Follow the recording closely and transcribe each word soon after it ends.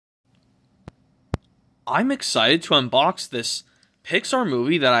I'm excited to unbox this Pixar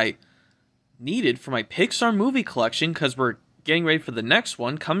movie that I needed for my Pixar movie collection because we're getting ready for the next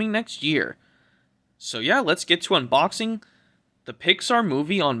one coming next year. So yeah, let's get to unboxing the Pixar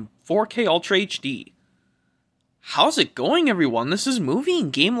movie on 4K Ultra HD. How's it going, everyone? This is Movie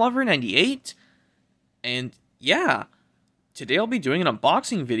and Game Lover 98, and yeah, today I'll be doing an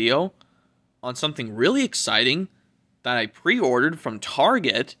unboxing video on something really exciting that I pre-ordered from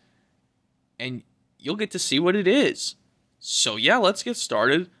Target, and you'll get to see what it is. So yeah, let's get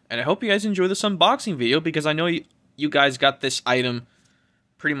started, and I hope you guys enjoy this unboxing video because I know you guys got this item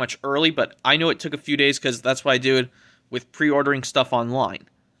pretty much early, but I know it took a few days because that's what I do with pre-ordering stuff online.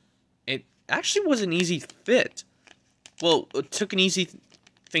 It actually was an easy fit. Well, it took an easy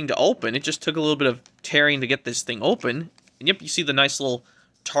thing to open. It just took a little bit of tearing to get this thing open. And yep, you see the nice little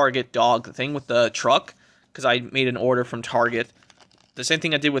Target dog thing with the truck, because I made an order from Target. The same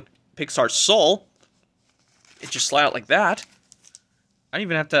thing I did with Pixar Soul. It just slid out like that. I didn't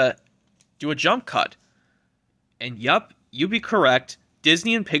even have to do a jump cut. And yep, you'd be correct.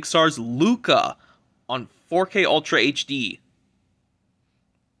 Disney and Pixar's Luca on 4K Ultra HD.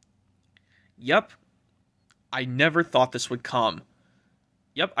 Yep, I never thought this would come.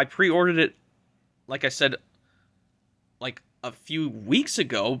 Yep, I pre-ordered it, like I said, like a few weeks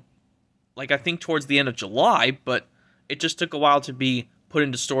ago. Like I think towards the end of July, but it just took a while to be put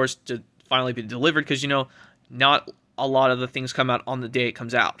into stores to finally be delivered because, you know, not a lot of the things come out on the day it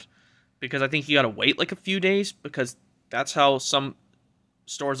comes out. Because I think you gotta wait like a few days because that's how some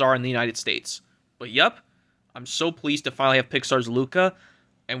stores are in the United States. But yep, I'm so pleased to finally have Pixar's Luca.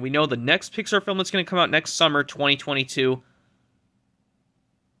 And we know the next Pixar film that's going to come out next summer, 2022,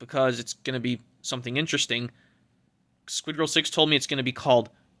 because it's going to be something interesting. Squid Girl 6 told me it's going to be called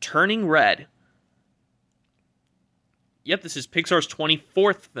Turning Red. Yep, this is Pixar's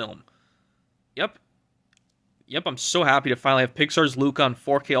 24th film. Yep, I'm so happy to finally have Pixar's Luca on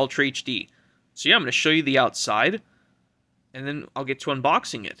 4K Ultra HD. So yeah, I'm going to show you the outside, and then I'll get to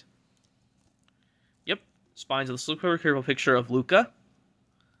unboxing it. Yep, spines of the slipcover, careful picture of Luca.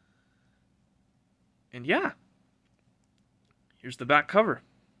 And yeah, here's the back cover.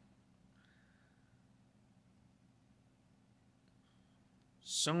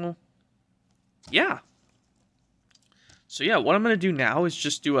 So yeah, what I'm going to do now is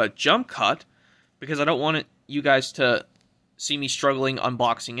just do a jump cut because I don't want you guys to see me struggling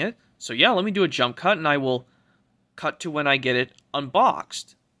unboxing it. So yeah, let me do a jump cut and I will cut to when I get it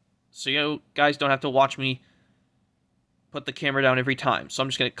unboxed. So you guys don't have to watch me put the camera down every time. So I'm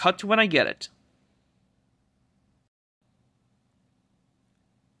just going to cut to when I get it.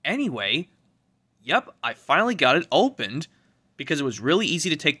 Anyway, yep, I finally got it opened because it was really easy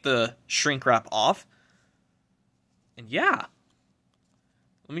to take the shrink wrap off. And yeah,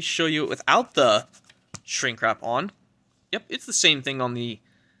 let me show you it without the shrink wrap on. Yep, it's the same thing on the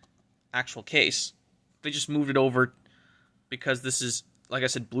actual case. They just moved it over because this is, like I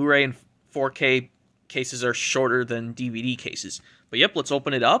said, Blu-ray and 4K cases are shorter than DVD cases. But yep, let's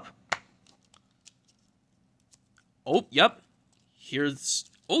open it up. Oh, yep, here's...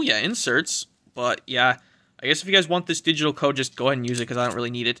 Oh yeah, inserts, but yeah, I guess if you guys want this digital code, just go ahead and use it because I don't really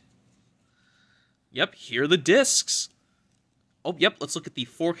need it. Yep, here are the discs. Oh, yep, let's look at the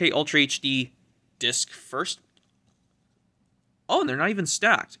 4K Ultra HD disc first. Oh, and they're not even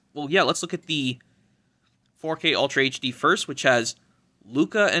stacked. Well, yeah, let's look at the 4K Ultra HD first, which has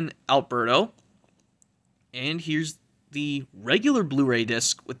Luca and Alberto. And here's the regular Blu-ray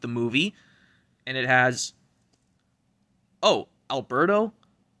disc with the movie, and it has, oh, Alberto,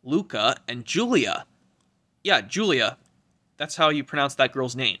 Luca, and Julia. Yeah, Julia. That's how you pronounce that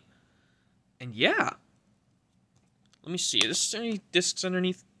girl's name. And yeah. Let me see. Is there any discs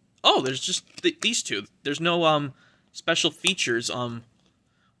underneath? Oh, there's just these two. There's no special features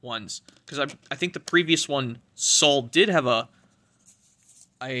ones. Because I think the previous one, Soul, did have a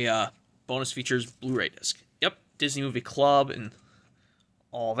bonus features Blu-ray disc. Yep, Disney Movie Club and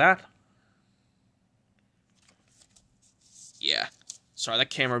all that. Yeah. Sorry,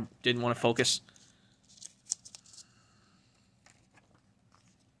 that camera didn't want to focus.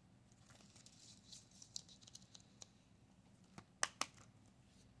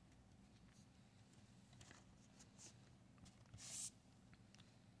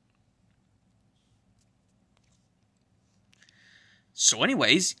 So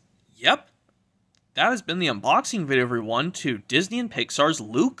anyways, yep, that has been the unboxing video, everyone, to Disney and Pixar's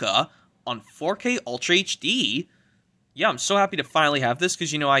Luca on 4K Ultra HD. Yeah, I'm so happy to finally have this,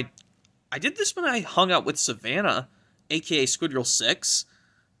 because, you know, I did this when I hung out with Savannah, aka Squid Girl 6.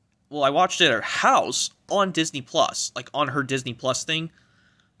 Well, I watched it at her house on Disney Plus, like on her Disney Plus thing,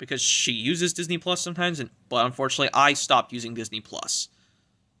 because she uses Disney Plus sometimes, but unfortunately I stopped using Disney Plus.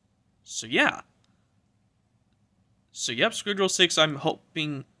 So yeah. So yep, Squid Girl 6, I'm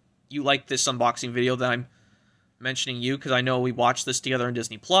hoping you like this unboxing video that I'm mentioning you, because I know we watched this together on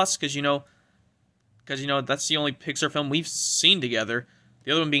Disney Plus, because you know that's the only Pixar film we've seen together,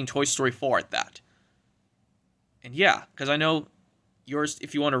 the other one being Toy Story 4 at that. And yeah, because I know yours,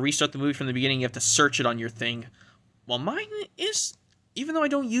 if you want to restart the movie from the beginning, you have to search it on your thing. Well, mine is, even though I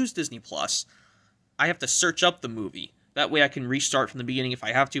don't use Disney Plus, I have to search up the movie. That way I can restart from the beginning if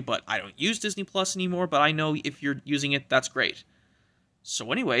I have to, but I don't use Disney Plus anymore, but I know if you're using it, that's great.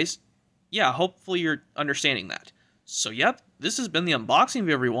 So anyways, yeah, hopefully you're understanding that. So yep, this has been the unboxing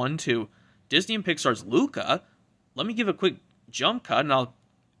video, everyone, to Disney and Pixar's Luca. Let me give a quick jump cut, and I'll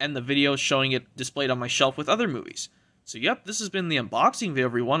end the video showing it displayed on my shelf with other movies. So yep, this has been the unboxing video,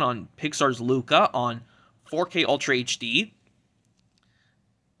 everyone, on Pixar's Luca on 4K Ultra HD.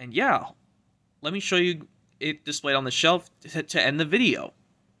 And yeah, let me show you it displayed on the shelf to end the video.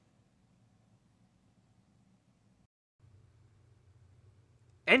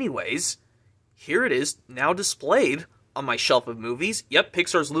 Anyways, here it is now displayed on my shelf of movies. Yep,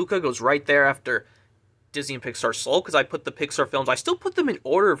 Pixar's Luca goes right there after Disney and Pixar Soul, because I put the Pixar films, I still put them in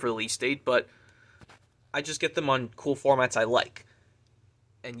order of release date, but I just get them on cool formats I like.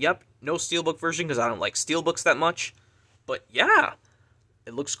 And yep, no steelbook version because I don't like steelbooks that much. But yeah,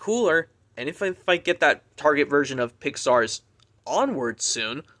 it looks cooler. And if I get that Target version of Pixar's Onward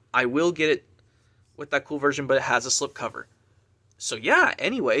soon, I will get it with that cool version, but it has a slipcover. So yeah,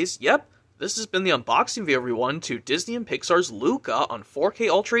 anyways, yep, this has been the unboxing video, everyone, to Disney and Pixar's Luca on 4K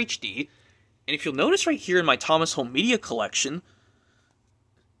Ultra HD. And if you'll notice right here in my Thomas Home Media collection,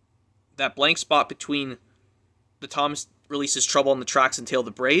 that blank spot between the Thomas releases Trouble on the Tracks and Tale of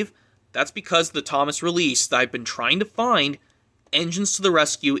the Brave, that's because the Thomas release that I've been trying to find, Engines to the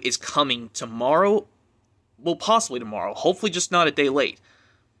Rescue, is coming tomorrow. Well, possibly tomorrow. Hopefully just not a day late.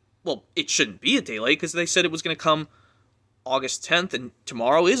 Well, it shouldn't be a day late, because they said it was going to come August 10th, and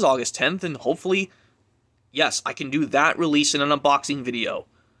tomorrow is August 10th, and hopefully, yes, I can do that release in an unboxing video.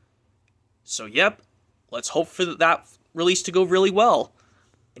 So, yep, let's hope for that release to go really well.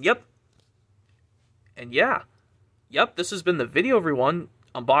 And yep, and yeah, yep, this has been the video, everyone,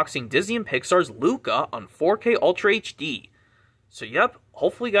 unboxing Disney and Pixar's Luca on 4K Ultra HD. So, yep,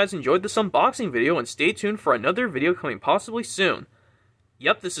 hopefully you guys enjoyed this unboxing video, and stay tuned for another video coming possibly soon.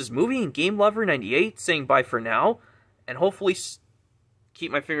 Yep, this is Movie and Game Lover 98 saying bye for now, and hopefully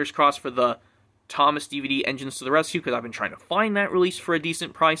keep my fingers crossed for the Thomas DVD Engines to the Rescue, because I've been trying to find that release for a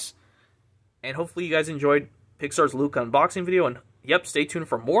decent price. And hopefully you guys enjoyed Pixar's Luca unboxing video, and yep, stay tuned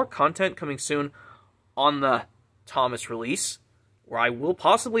for more content coming soon on the Thomas release, where I will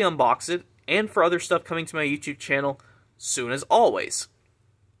possibly unbox it, and for other stuff coming to my YouTube channel soon as always.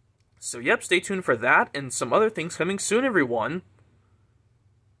 So yep, stay tuned for that and some other things coming soon, everyone.